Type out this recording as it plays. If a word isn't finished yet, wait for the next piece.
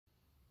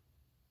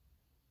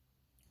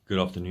Good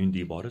afternoon,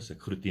 dierbares.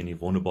 Ek groet u in die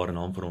wonderbare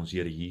naam van ons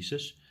Here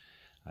Jesus.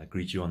 I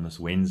greet you on this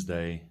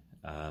Wednesday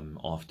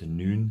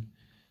afternoon,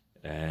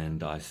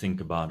 and I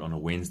think about on a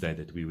Wednesday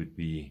that we would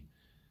be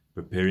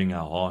preparing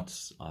our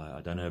hearts.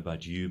 I don't know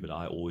about you, but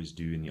I always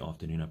do in the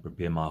afternoon. I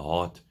prepare my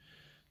heart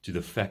to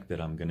the fact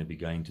that I'm going to be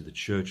going to the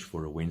church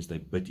for a Wednesday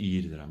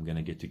bidduur, that I'm going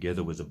to get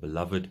together with the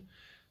beloved,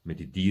 met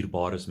die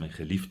dierbares, my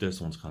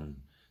geliefdes. Ons gaan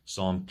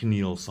saam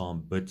kniel,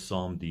 saam bid,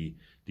 saam die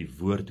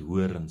woord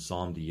hoor en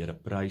saam die Here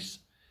prys.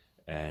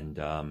 And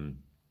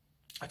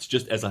it's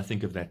just as I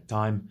think of that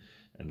time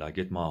and I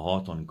get my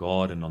heart on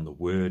God and on the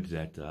word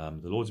that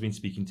the Lord's been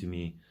speaking to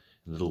me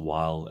a little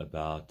while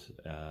about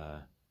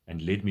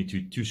and led me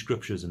to two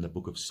scriptures in the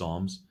book of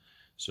Psalms.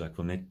 So ek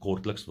wil net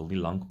kortliks, wil nie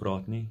lank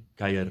praat nie,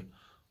 kuier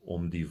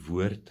om die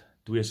woord,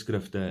 twee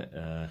skrifte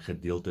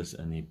gedeeltes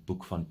in die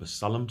boek van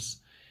Psalms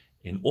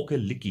en ook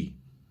 'n liedjie.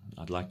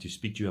 I'd like to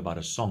speak to you about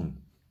a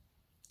song.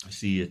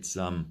 See, it's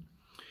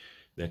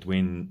that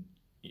when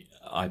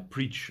I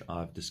preach,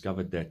 I've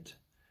discovered that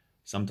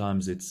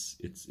sometimes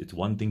it's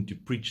one thing to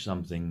preach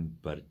something,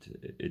 but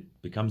it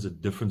becomes a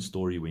different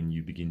story when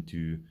you begin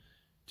to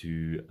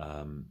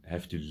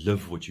have to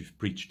live what you've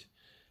preached.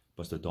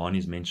 Pastor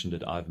Dani's mentioned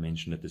it, I've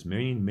mentioned it. There's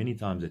many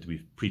times that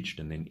we've preached,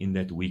 and then in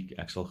that week,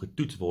 ek sal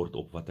getoets word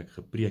op wat ek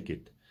gepreek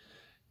het.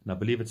 And I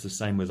believe it's the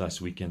same with us.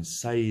 We can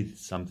say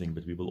something,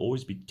 but we will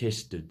always be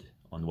tested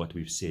on what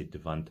we've said,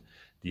 want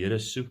die Here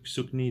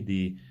soek nie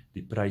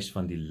die prys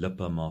van die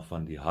lippe, maar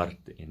van die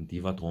hart, en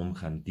die wat hom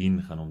gaan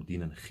hom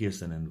dien in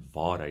gees en in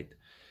waarheid,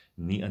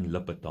 nie in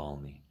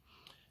lippetaal nie.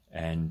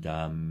 And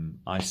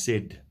I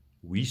said,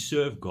 we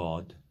serve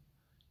God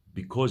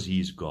because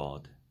He is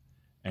God,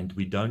 and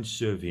we don't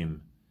serve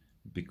Him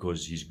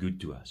because He's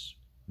good to us.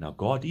 Now,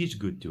 God is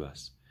good to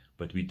us,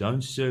 but we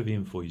don't serve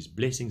Him for His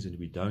blessings, and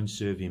we don't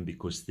serve Him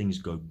because things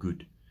go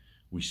good.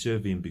 We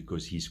serve Him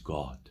because He's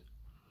God.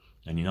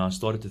 And I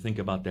started to think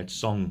about that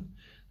song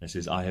that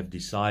says, I have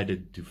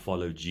decided to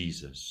follow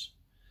Jesus.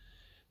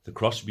 The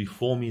cross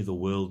before me, the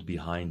world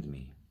behind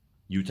me.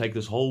 You take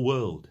this whole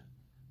world,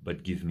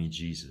 but give me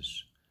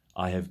Jesus.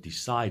 I have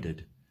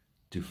decided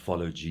to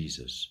follow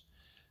Jesus.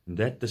 And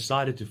that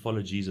decided to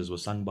follow Jesus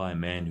was sung by a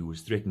man who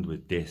was threatened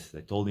with death.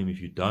 They told him,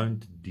 if you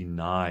don't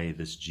deny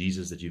this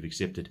Jesus that you've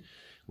accepted,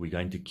 we're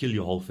going to kill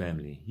your whole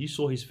family. He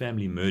saw his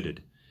family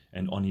murdered,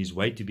 and on his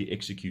way to be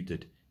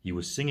executed, he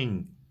was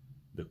singing,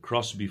 the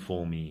cross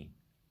before me,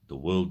 the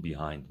world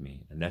behind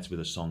me. And that's where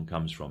the song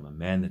comes from, a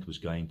man that was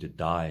going to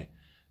die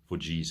for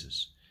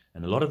Jesus.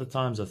 And a lot of the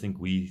times I think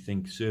we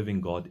think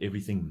serving God,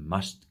 everything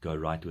must go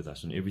right with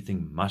us and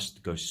everything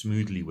must go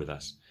smoothly with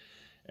us.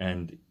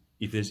 And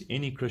if there's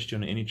any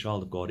Christian, any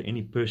child of God,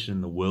 any person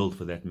in the world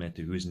for that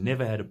matter, who has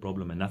never had a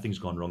problem and nothing's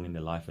gone wrong in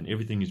their life and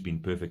everything has been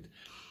perfect,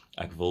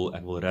 ek wil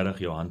regtig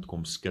jou hand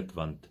kom skud,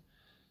 want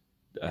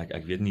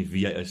ek weet nie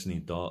wie hy is nie.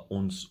 Daar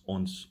ons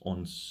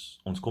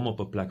kom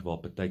op 'n plek waar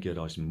partykeer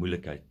daar is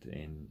moeilikheid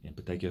en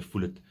partykeer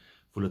voel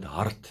dit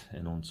hard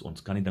en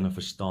ons kan nie dinge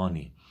verstaan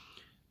nie.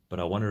 But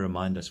I want to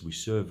remind us, we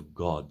serve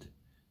God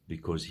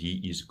because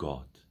He is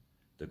God.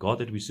 The God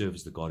that we serve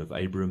is the God of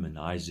Abraham and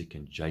Isaac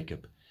and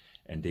Jacob,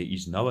 and there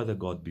is no other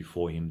God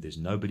before Him. There's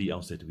nobody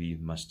else that we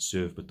must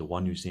serve but the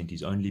one who sent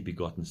His only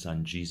begotten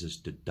Son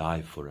Jesus to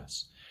die for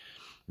us.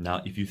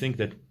 Now, if you think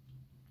that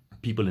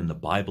people in the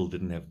Bible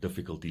didn't have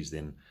difficulties,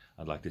 then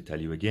I'd like to tell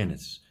you again,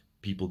 it's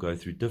people go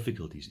through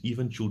difficulties.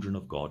 Even children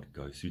of God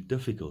go through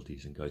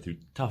difficulties and go through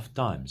tough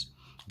times.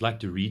 I'd like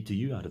to read to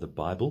you out of the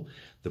Bible,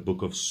 the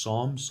book of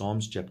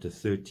Psalms chapter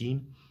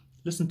 13.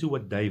 Listen to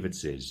what David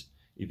says.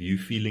 If you're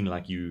feeling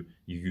like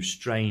you're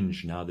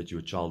strange now that you're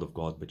a child of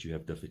God, but you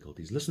have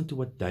difficulties, listen to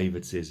what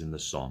David says in the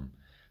Psalm.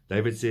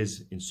 David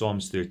says in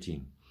Psalms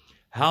 13,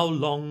 how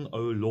long,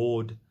 O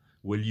Lord,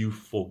 will you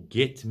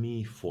forget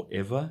me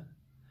forever?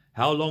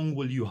 How long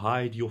will you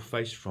hide your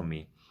face from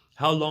me?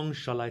 How long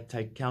shall I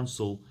take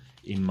counsel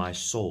in my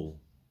soul,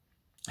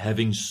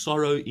 having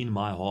sorrow in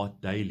my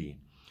heart daily?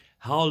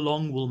 How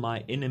long will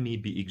my enemy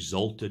be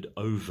exalted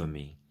over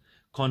me?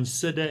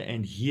 Consider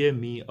and hear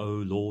me, O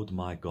Lord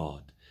my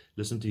God.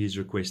 Listen to his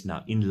request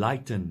now.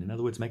 Enlighten, in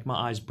other words, make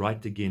my eyes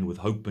bright again with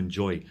hope and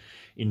joy.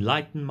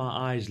 Enlighten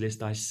my eyes,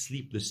 lest I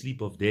sleep the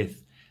sleep of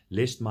death,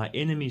 lest my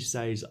enemy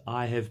says,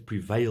 I have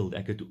prevailed,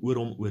 ek het oor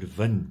hom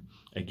oorwin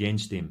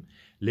against him.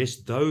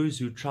 Lest those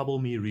who trouble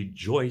me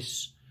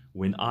rejoice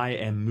when I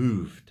am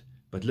moved.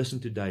 But listen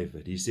to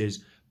David. He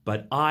says,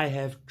 but I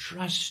have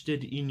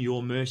trusted in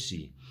your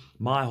mercy.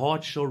 My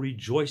heart shall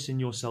rejoice in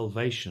your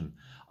salvation.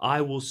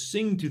 I will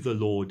sing to the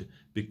Lord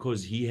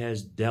because He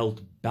has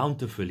dealt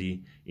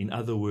bountifully. In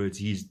other words,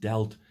 He's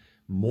dealt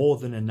more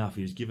than enough.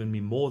 He's given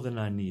me more than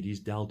I need. He's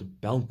dealt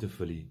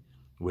bountifully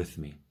with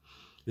me.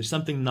 There's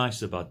something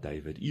nice about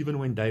David. Even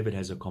when David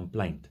has a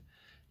complaint,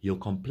 he'll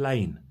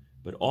complain.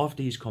 But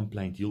after his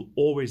complaint, he'll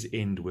always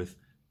end with,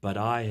 but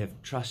I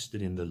have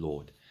trusted in the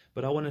Lord.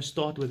 But I want to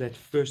start with that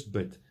first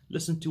bit.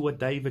 Listen to what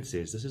David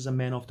says. This is a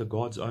man after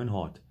God's own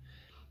heart.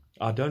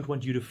 I don't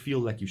want you to feel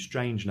like you're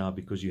strange now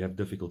because you have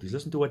difficulties.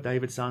 Listen to what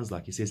David sounds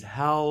like. He says,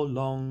 how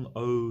long,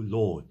 O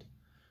Lord,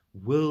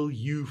 will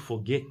you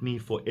forget me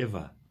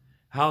forever?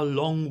 How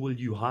long will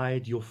you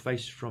hide your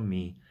face from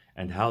me?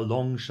 And how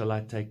long shall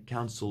I take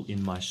counsel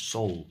in my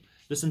soul?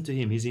 Listen to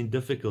him. He's in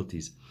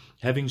difficulties,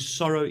 having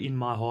sorrow in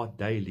my heart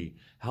daily.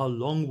 How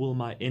long will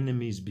my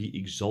enemies be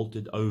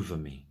exalted over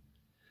me?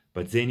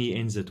 But then he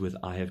ends it with,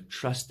 I have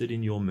trusted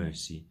in your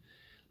mercy.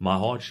 My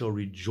heart shall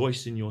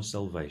rejoice in your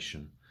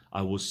salvation.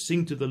 I will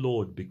sing to the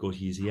Lord because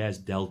he has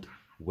dealt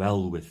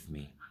well with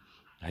me.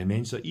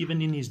 Amen. So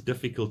even in his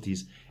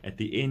difficulties, at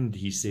the end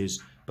he says,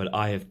 but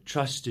I have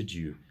trusted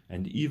you.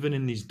 And even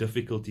in these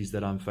difficulties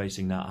that I'm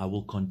facing now, I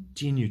will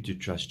continue to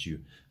trust you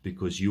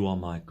because you are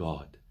my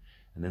God.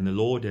 And then the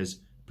Lord has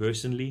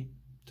personally,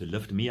 to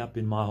lift me up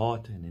in my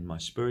heart and in my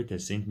spirit,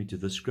 has sent me to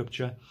this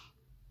scripture.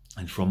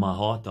 And from my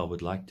heart, I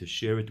would like to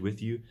share it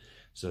with you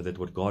so that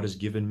what God has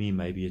given me,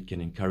 maybe it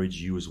can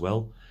encourage you as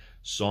well.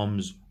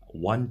 Psalms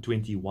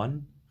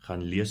 121,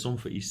 gaan lees hom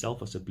vir uself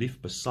asseblief,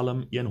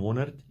 Psalm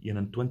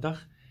 121,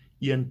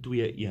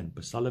 121,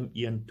 Psalm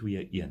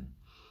 121.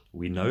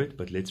 We know it,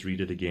 but let's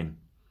read it again.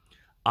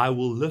 I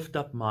will lift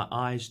up my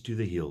eyes to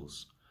the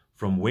hills.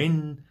 From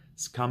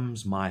whence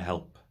comes my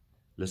help?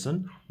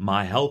 Listen,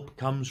 my help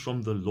comes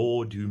from the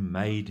Lord who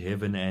made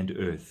heaven and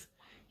earth.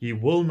 He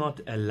will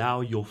not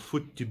allow your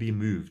foot to be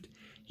moved.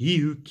 He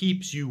who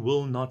keeps you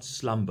will not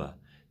slumber.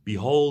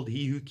 Behold,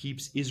 he who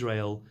keeps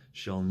Israel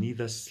shall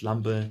neither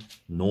slumber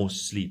nor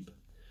sleep.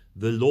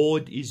 The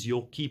Lord is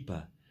your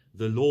keeper.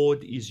 The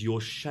Lord is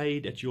your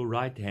shade at your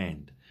right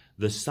hand.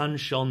 The sun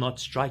shall not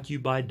strike you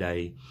by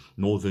day,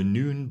 nor the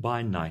noon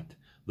by night.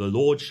 The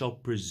Lord shall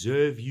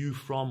preserve you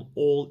from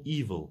all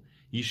evil.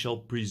 He shall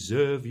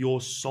preserve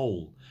your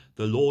soul.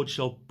 The Lord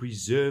shall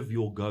preserve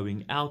your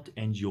going out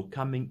and your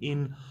coming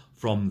in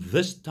from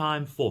this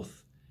time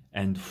forth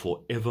and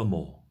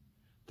forevermore.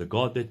 The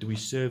God that we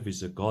serve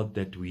is a God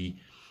that we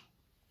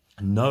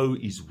know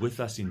is with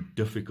us in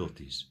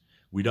difficulties.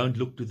 We don't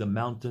look to the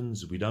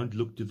mountains, we don't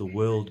look to the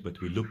world, but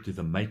we look to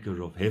the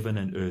maker of heaven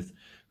and earth,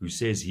 who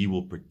says he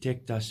will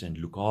protect us and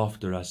look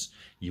after us.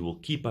 He will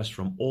keep us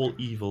from all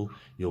evil.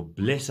 He'll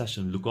bless us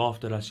and look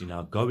after us in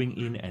our going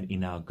in and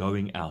in our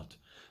going out.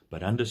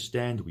 But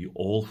understand, we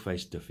all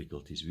face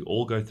difficulties. We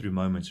all go through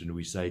moments when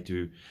we say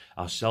to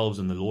ourselves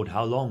and the Lord,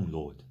 how long,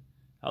 Lord?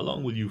 How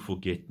long will you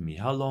forget me?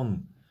 How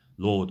long,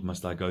 Lord,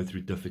 must I go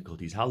through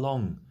difficulties? How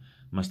long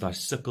must I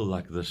sickle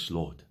like this,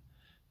 Lord?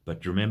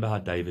 But remember how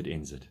David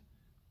ends it.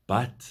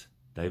 But,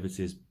 David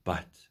says,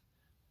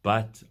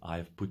 but I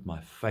have put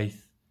my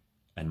faith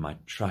and my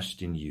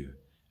trust in you.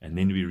 And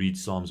then we read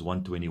Psalms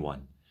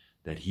 121,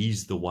 that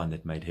he's the one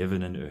that made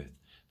heaven and earth,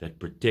 that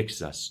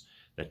protects us,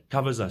 that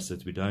covers us,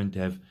 that we don't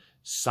have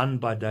sun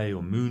by day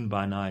or moon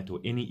by night or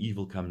any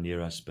evil come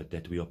near us, but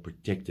that we are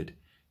protected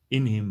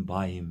in him,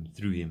 by him,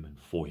 through him, and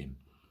for him.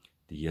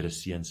 Die Here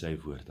seën sy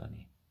woord aan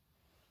u.